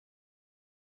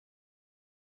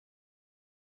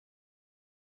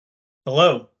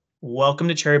Hello, welcome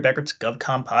to Cherry Becker's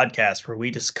GovCon podcast, where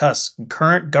we discuss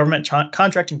current government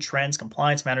contracting trends,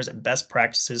 compliance matters, and best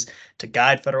practices to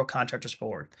guide federal contractors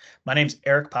forward. My name is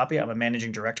Eric Poppy. I'm a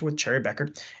managing director with Cherry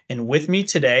Becker, and with me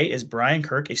today is Brian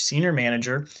Kirk, a senior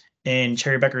manager in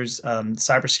Cherry Becker's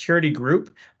cybersecurity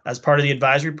group as part of the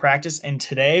advisory practice. And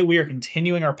today we are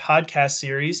continuing our podcast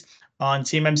series on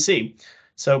CMMC.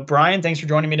 So, Brian, thanks for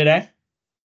joining me today.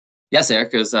 Yes, Eric,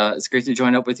 it's great to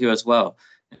join up with you as well.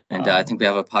 And I think we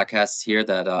have a podcast here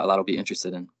that a lot will be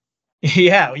interested in.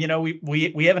 Yeah, we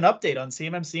have an update on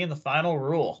CMMC and the final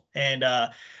rule, and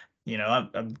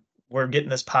we're getting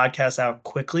this podcast out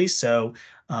quickly, so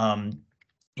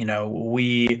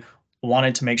we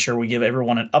wanted to make sure we give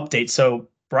everyone an update. So,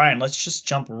 Brian, let's just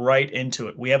jump right into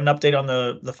it. We have an update on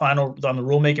the final on the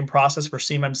rulemaking process for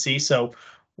CMMC. So,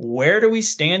 where do we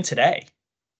stand today?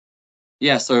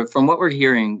 Yeah, so from what we're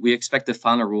hearing, we expect the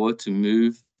final rule to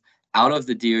move out of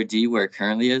the DoD where it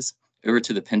currently is over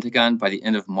to the Pentagon by the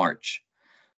end of March.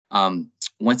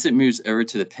 Once it moves over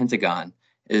to the Pentagon,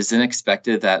 it is then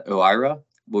expected that OIRA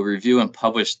will review and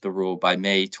publish the rule by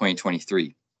May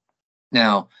 2023.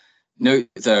 Now, note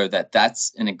though that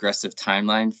that's an aggressive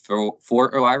timeline for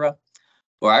OIRA.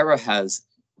 OIRA has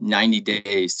 90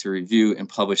 days to review and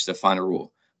publish the final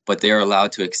rule, but they are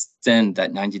allowed to extend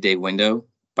that 90-day window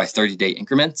by 30-day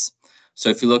increments. So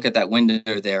if you look at that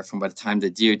window there from by the time the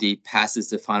DoD passes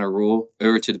the final rule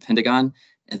over to the Pentagon,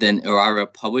 and then OIRA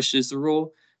publishes the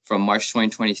rule from March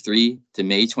 2023 to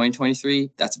May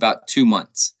 2023, that's about 2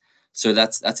 months. So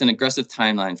that's an aggressive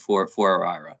timeline for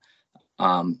OIRA.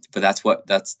 But that's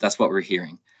what we're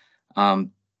hearing.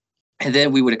 And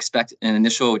then we would expect an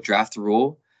initial draft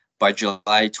rule by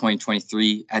July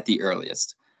 2023 at the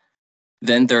earliest.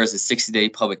 Then there is a 60-day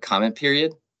public comment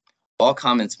period. All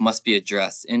comments must be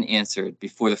addressed and answered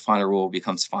before the final rule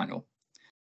becomes final.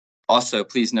 Also,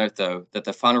 please note, though, that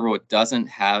the final rule doesn't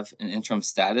have an interim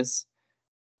status,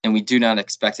 and we do not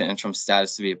expect an interim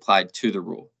status to be applied to the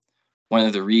rule. One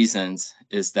of the reasons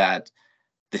is that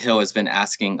the Hill has been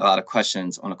asking a lot of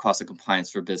questions on the cost of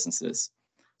compliance for businesses.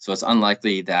 So it's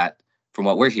unlikely that, from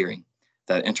what we're hearing,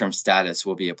 that interim status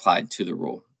will be applied to the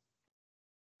rule.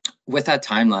 With that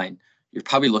timeline, you're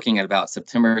probably looking at about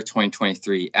September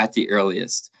 2023 at the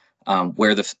earliest,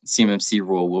 where the CMMC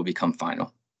rule will become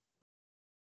final.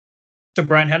 So,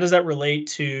 Brian, how does that relate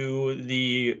to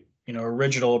the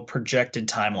original projected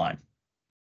timeline?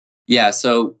 Yeah,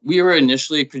 so we were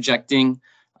initially projecting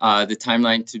the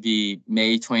timeline to be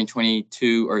May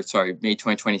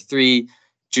 2023,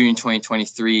 June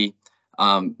 2023.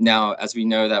 Now, as we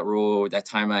know, that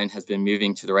timeline has been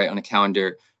moving to the right on the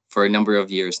calendar for a number of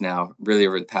years now, really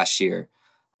over the past year.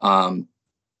 And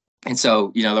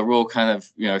so, the rule kind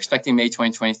of, expecting May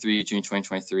 2023, June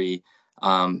 2023,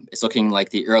 it's looking like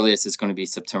the earliest is going to be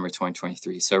September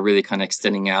 2023. So really kind of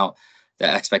extending out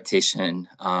the expectation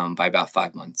by about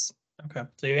 5 months. Okay.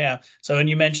 So, yeah. So, and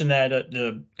you mentioned that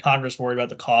the Congress worried about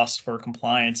the cost for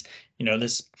compliance.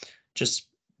 This just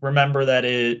remember that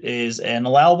it is an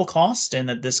allowable cost and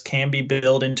that this can be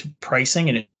built into pricing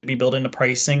and it can be built into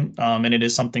pricing. And it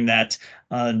is something that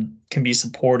can be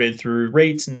supported through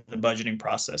rates and the budgeting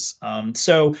process.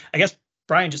 So I guess,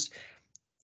 Brian,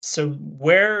 so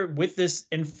where with this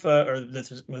info or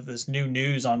with this new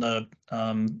news on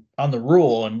the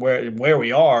rule and where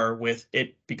we are with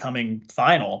it becoming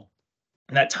final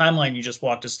and that timeline you just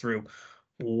walked us through,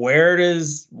 what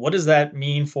does that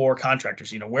mean for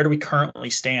contractors? Where do we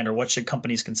currently stand, or what should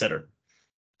companies consider?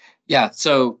 Yeah,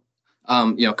 so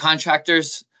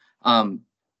contractors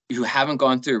who haven't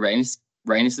gone through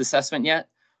readiness assessment yet,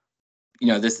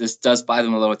 this does buy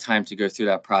them a little time to go through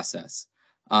that process.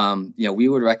 We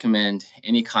would recommend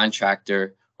any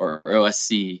contractor or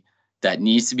OSC that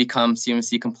needs to become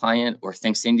CMMC compliant or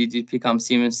thinks they need to become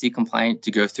CMMC compliant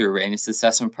to go through a readiness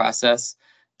assessment process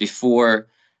before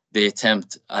they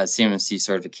attempt CMMC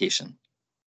certification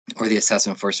or the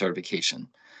assessment for certification.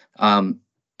 And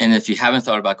if you haven't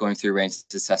thought about going through a readiness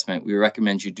assessment, we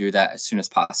recommend you do that as soon as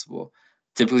possible.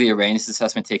 Typically, a readiness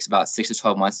assessment takes about 6 to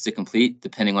 12 months to complete,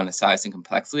 depending on the size and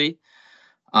complexity.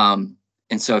 And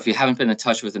so if you haven't been in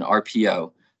touch with an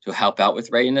RPO to help out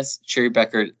with readiness, Cherry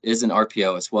Becker is an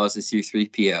RPO as well as a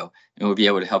C3PO, and we'll be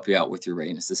able to help you out with your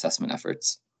readiness assessment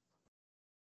efforts.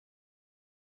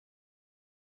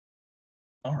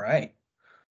 All right.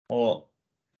 Well,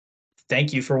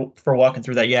 thank you for walking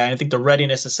through that. Yeah, I think the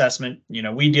readiness assessment,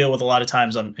 we deal with a lot of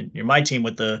times on my team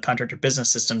with the contractor business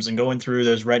systems and going through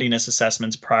those readiness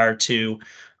assessments prior to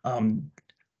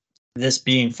this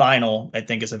being final, I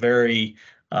think is a very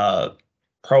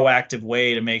proactive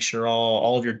way to make sure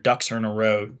all of your ducks are in a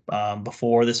row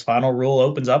before this final rule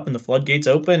opens up and the floodgates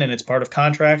open and it's part of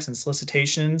contracts and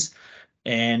solicitations.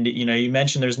 And, you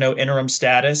mentioned there's no interim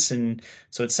status. And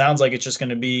so it sounds like it's just going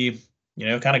to be,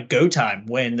 kind of go time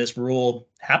when this rule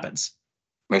happens.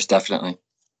 Most definitely.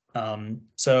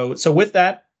 So with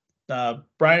that,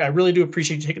 Brian, I really do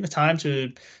appreciate you taking the time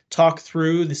to talk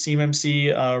through the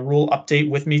CMMC rule update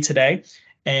with me today.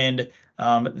 And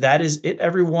that is it,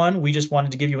 everyone. We just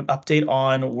wanted to give you an update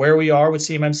on where we are with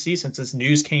CMMC since this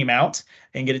news came out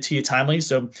and get it to you timely.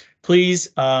 So please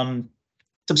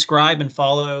subscribe and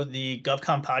follow the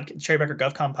GovCon podcast, Cherry Bekaert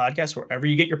GovCon podcast, wherever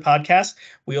you get your podcasts.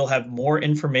 We'll have more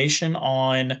information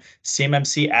on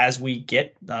CMMC as we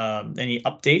get any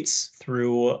updates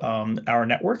through our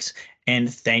networks.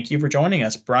 And thank you for joining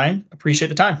us, Brian. Appreciate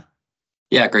the time.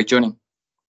 Yeah, great joining.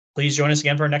 Please join us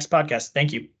again for our next podcast.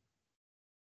 Thank you.